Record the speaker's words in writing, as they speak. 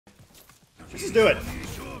Let's just do it.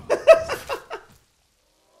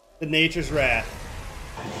 The Nature's Wrath.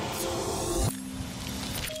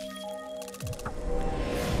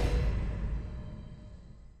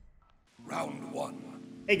 Round one.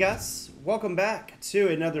 Hey guys, welcome back to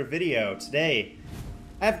another video. Today,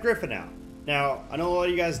 I have Gryphon out. Now, I know a lot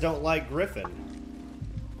of you guys don't like Gryphon.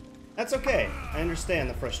 That's okay. I understand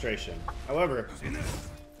the frustration. However,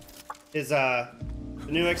 his the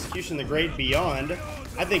new execution, The Great Beyond,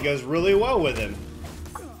 I think goes really well with him.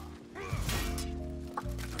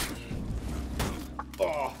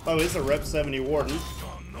 Oh, it's a Rep 70 Warden.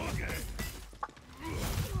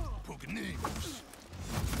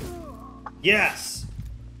 Yes!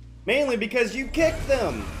 Mainly because you kicked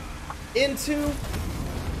them into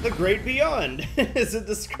the Great Beyond, as it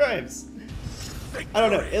describes. I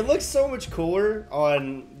don't know, it looks so much cooler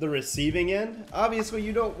on the receiving end. Obviously,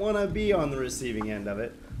 you don't want to be on the receiving end of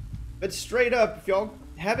it. But straight up, if y'all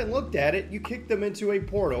haven't looked at it, you kick them into a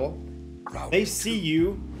portal, they see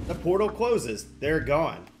you, the portal closes, they're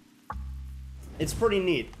gone. It's pretty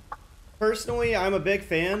neat. Personally, I'm a big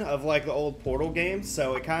fan of like the old Portal games,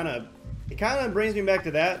 so it kind of brings me back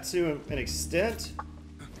to that to an extent.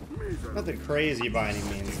 Nothing crazy by any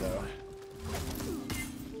means, though.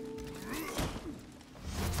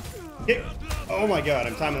 Kick. Oh my god,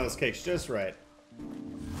 I'm timing those kicks just right.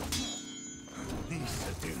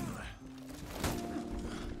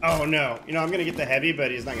 Oh no. You know, I'm gonna get the heavy, but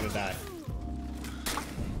he's not gonna die.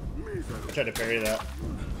 I tried to parry that.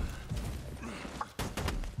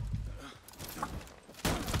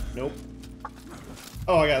 Nope.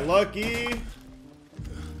 Oh, I got lucky.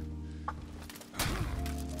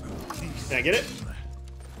 Can I get it?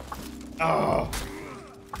 Oh.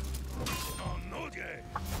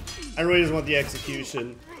 I really just want the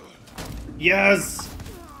execution. Yes!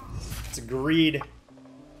 It's agreed.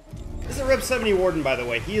 This is a Rep 70 Warden, by the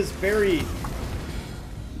way. He is very,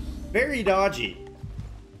 very dodgy.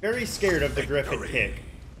 Very scared of the Gryphon kick.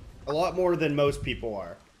 A lot more than most people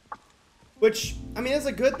are. Which, I mean, is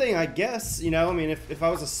a good thing, I guess. You know, I mean, if I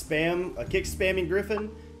was a kick spamming Gryphon,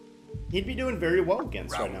 he'd be doing very well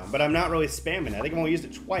against right now. But I'm not really spamming it. I think I've only used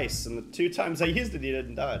it twice, and the 2 times I used it, he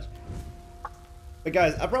didn't dodge. But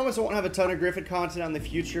guys, I promise I won't have a ton of Gryphon content in the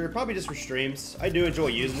future. Probably just for streams. I do enjoy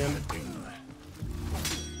using him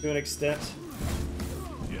to an extent.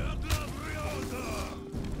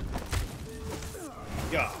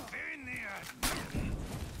 Yeah.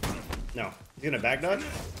 No, he's gonna back dodge.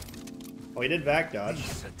 Oh, he did back dodge.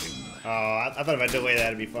 Oh, I thought if I delay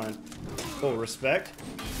that, it'd be fun. Full respect.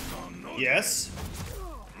 Yes.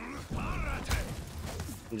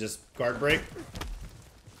 And just guard break.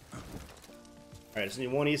 Alright, just need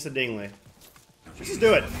one Issa Dingley. Let's just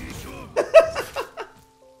do it.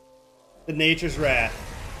 The Nature's Wrath.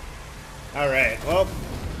 Alright, well.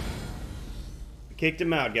 We kicked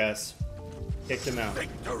him out, guys. Kicked him out.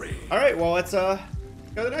 Alright, well, let's go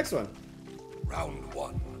to the next one. Round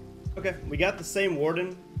one. Okay, we got the same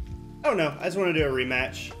Warden. I don't know, I just want to do a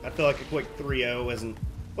rematch. I feel like a quick 3-0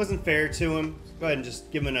 wasn't fair to him. Go ahead and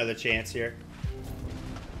just give him another chance here.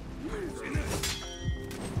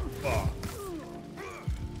 Oh.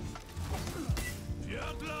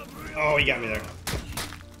 Oh, he got me there.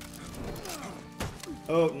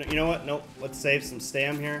 Oh, you know what? Nope. Let's save some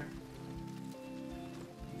stam here.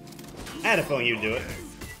 I had a feeling you'd do it.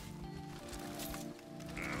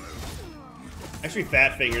 Actually,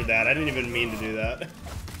 fat fingered that. I didn't even mean to do that.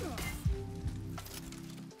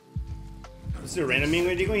 Let's do a random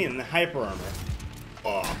Mingling Dingling and the hyper armor.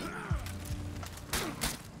 Oh.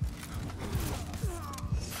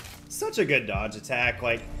 Such a good dodge attack.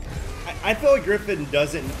 Like, I feel like Gryphon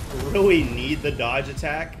doesn't really need the dodge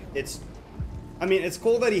attack. I mean, it's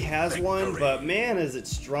cool that he has one, but man, is it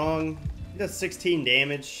strong. He does 16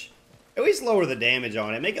 damage. At least lower the damage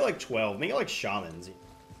on it. Make it like 12. Make it like Shamans.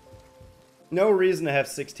 No reason to have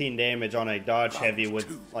 16 damage on a dodge heavy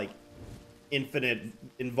with, like, infinite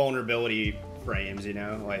invulnerability frames, you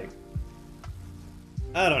know? Like,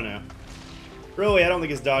 I don't know. Really, I don't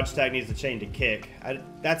think his dodge attack needs to chain to kick.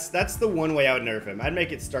 That's the one way I would nerf him. I'd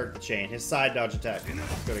make it start the chain. His side dodge attack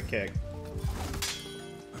go to kick.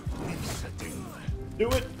 Do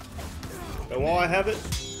it. And while I have it,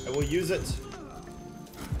 I will use it.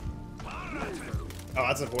 Oh,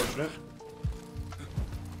 that's unfortunate.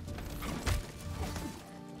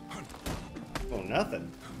 Oh, nothing.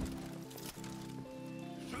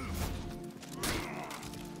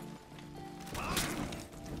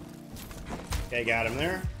 Okay, got him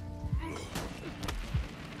there.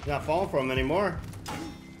 He's not falling for him anymore.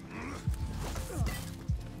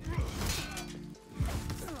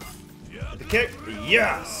 With the kick.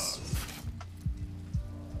 Yes!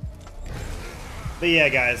 But yeah,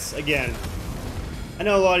 guys, again, I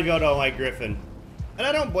know a lot of y'all don't like Gryphon, and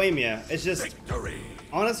I don't blame you. It's just,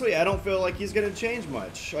 honestly, I don't feel like he's going to change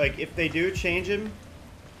much. Like, if they do change him,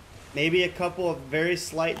 maybe a couple of very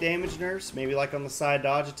slight damage nerfs, maybe like on the side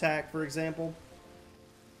dodge attack, for example.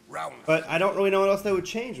 But I don't really know what else they would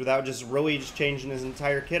change without just really just changing his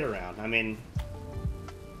entire kit around. I mean,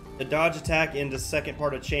 the dodge attack into second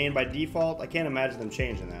part of chain by default, I can't imagine them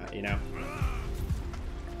changing that, you know?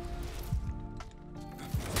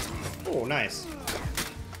 Oh, nice.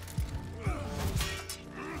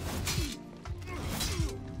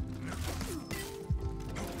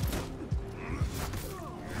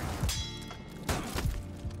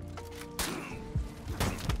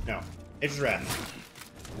 No, it's rat.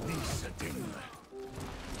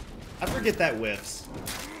 I forget that whiffs.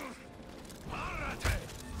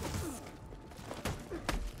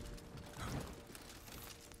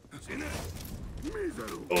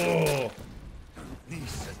 Oh.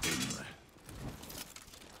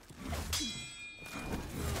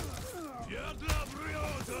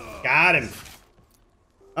 Got him.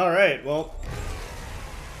 All right, well,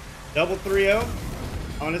 double 3-0.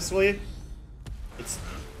 Honestly, it's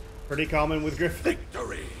pretty common with Gryphon.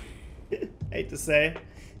 Hate to say.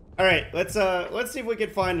 All right, let's see if we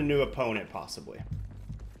can find a new opponent possibly.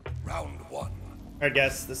 Round 1. All right,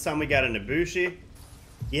 guys, this time we got a Nabushi.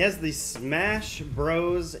 He has the Smash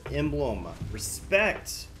Bros emblem.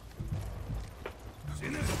 Respect.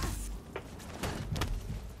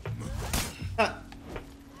 Huh.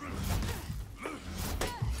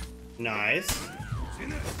 Nice.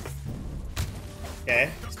 Okay,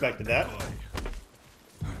 expected that.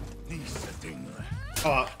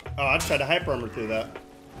 Oh, I tried to hyper armor through that.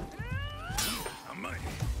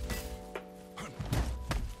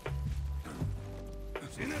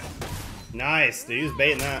 Nice, dude, he was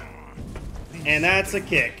baiting that. And that's a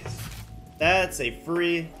kick. That's a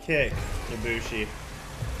free kick, Nabushi.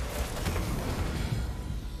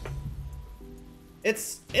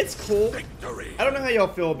 It's cool. I don't know how y'all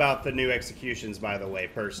feel about the new executions, by the way,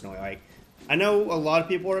 personally. Like, I know a lot of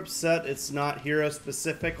people are upset it's not hero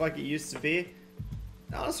specific like it used to be.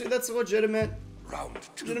 Honestly, that's a legitimate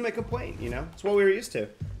complaint, you know? It's what we were used to.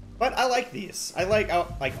 But I like these. I like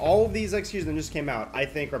all of these executions that just came out, I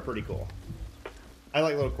think are pretty cool. I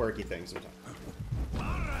like little quirky things sometimes.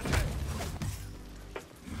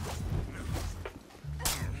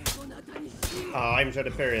 Oh, I even tried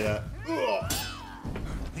to parry that. Ugh.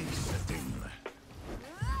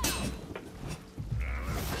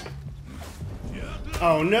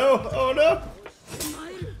 Oh no! Oh no!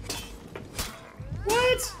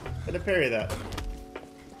 What? I had to parry that.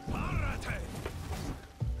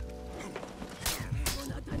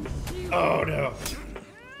 Oh no!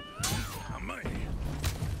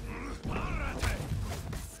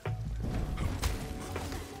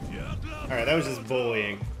 Alright, that was just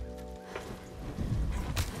bullying.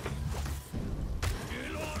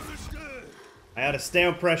 I had to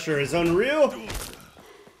stand pressure is unreal.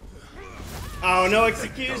 Oh, no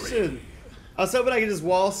execution. I was hoping I could just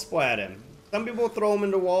wall splat him. Some people throw him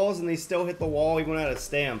into walls and they still hit the wall even without a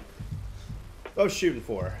stamp. I was shooting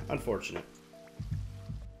for. Unfortunate.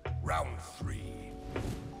 Round 3.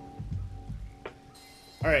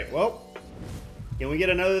 Alright, well. Can we get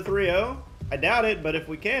another 3-0? I doubt it, but if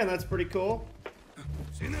we can, that's pretty cool.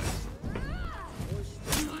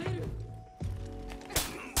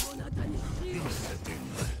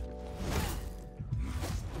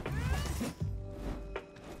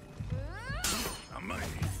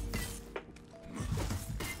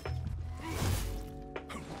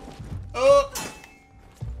 Oh!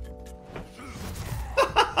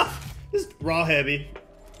 Just raw heavy.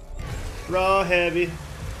 Raw heavy.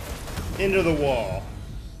 Into the wall.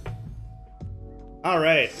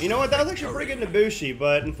 Alright, you know what? That was actually pretty good Nabushi,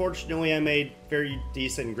 but unfortunately I made very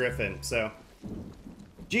decent Gryphon, so.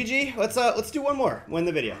 GG, let's do one more. Win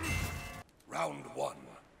the video. Round 1.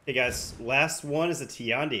 Hey guys, last one is a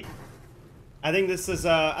Tiandi. I think this is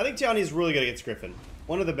I think Tiandi is really good against Gryphon.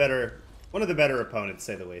 One of the better opponents,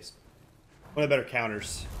 to say the least. One of the better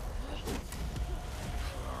counters.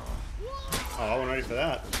 Oh, I wasn't ready for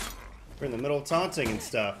that. We're in the middle of taunting and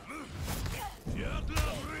stuff.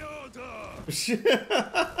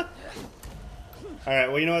 Alright,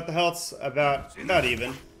 well, you know what the hell it's about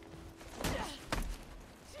even.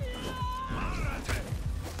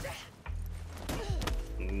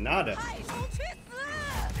 Nada.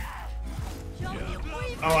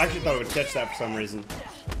 Oh, I actually thought it would catch that for some reason.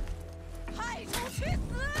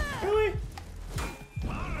 Really?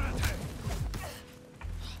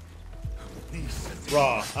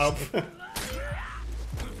 Raw. Oh.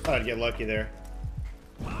 Thought I'd get lucky there.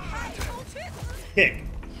 kick.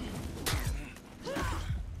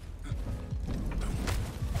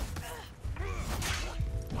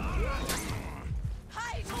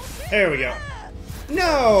 There we go.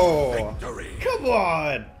 No! Victory. Come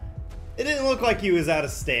on! It didn't look like he was out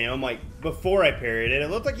of stam, like, before I parried it. It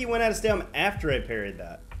looked like he went out of stam after I parried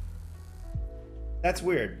that. That's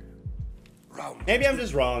weird. Round Maybe I'm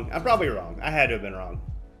just wrong. I'm probably wrong. I had to have been wrong.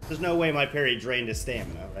 There's no way my parry drained his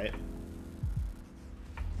stamina, right?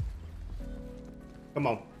 Come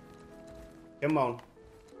on. Come on.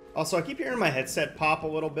 Also, I keep hearing my headset pop a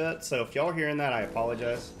little bit, so if y'all are hearing that, I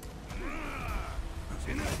apologize.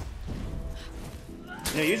 You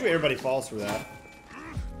know, usually everybody falls for that.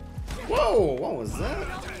 Whoa, what was that?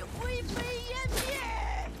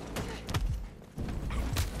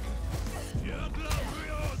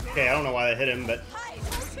 Okay, I don't know why that hit him, but...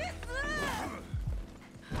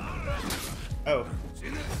 Oh.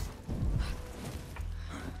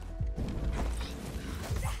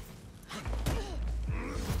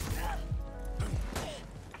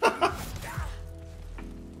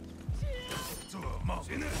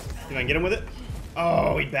 Can I get him with it?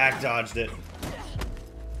 Oh, he back dodged it.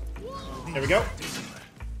 There we go.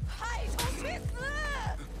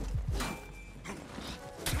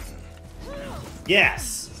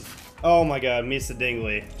 Yes! Oh my god, Misa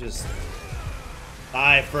Dingley. Just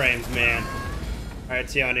 5 frames, man. Alright,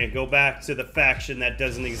 Tiana, go back to the faction that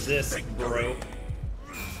doesn't exist, bro.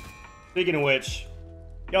 Speaking of which,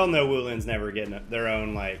 y'all know Wulin's never getting their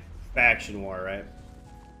own, like, faction war, right?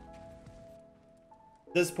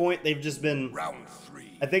 At this point, they've just been... Round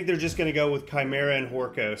 3. I think they're just gonna go with Chimera and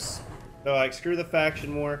Horkos. So, like, screw the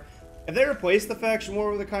faction war. If they replace the faction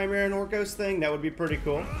war with a Chimera and Horkos thing, that would be pretty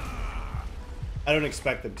cool. I don't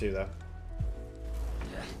expect them to, though.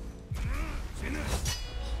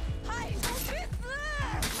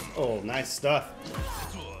 Oh, nice stuff.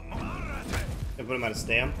 Gonna put him out of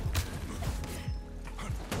stam.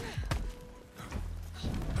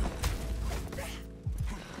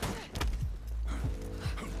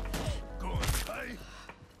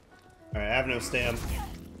 Alright, I have no stam.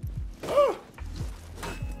 Oh!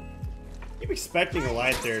 Keep expecting a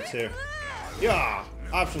light there, too. Yeah!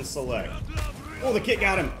 Option select. Oh, the kick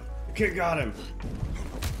got him! The kick got him!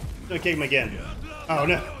 I'm gonna kick him again. Oh,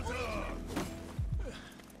 no!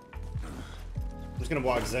 I'm just gonna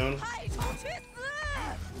block zone.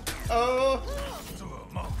 Oh!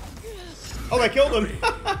 Oh, I killed him!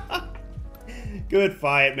 Good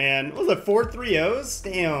fight, man. What was it, 4 3-0s?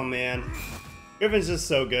 Damn, man. Gryphon's just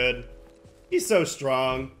so good. He's so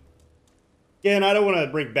strong. Again, I don't want to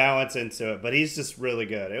bring balance into it, but he's just really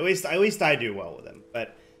good. At least I do well with him.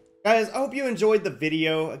 But guys, I hope you enjoyed the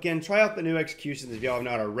video. Again, try out the new executions if y'all have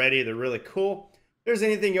not already. They're really cool. If there's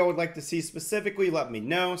anything y'all would like to see specifically, let me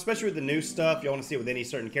know. Especially with the new stuff. Y'all want to see it with any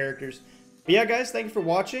certain characters. But yeah, guys, thank you for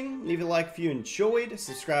watching. Leave a like if you enjoyed.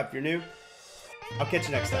 Subscribe if you're new. I'll catch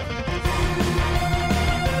you next time.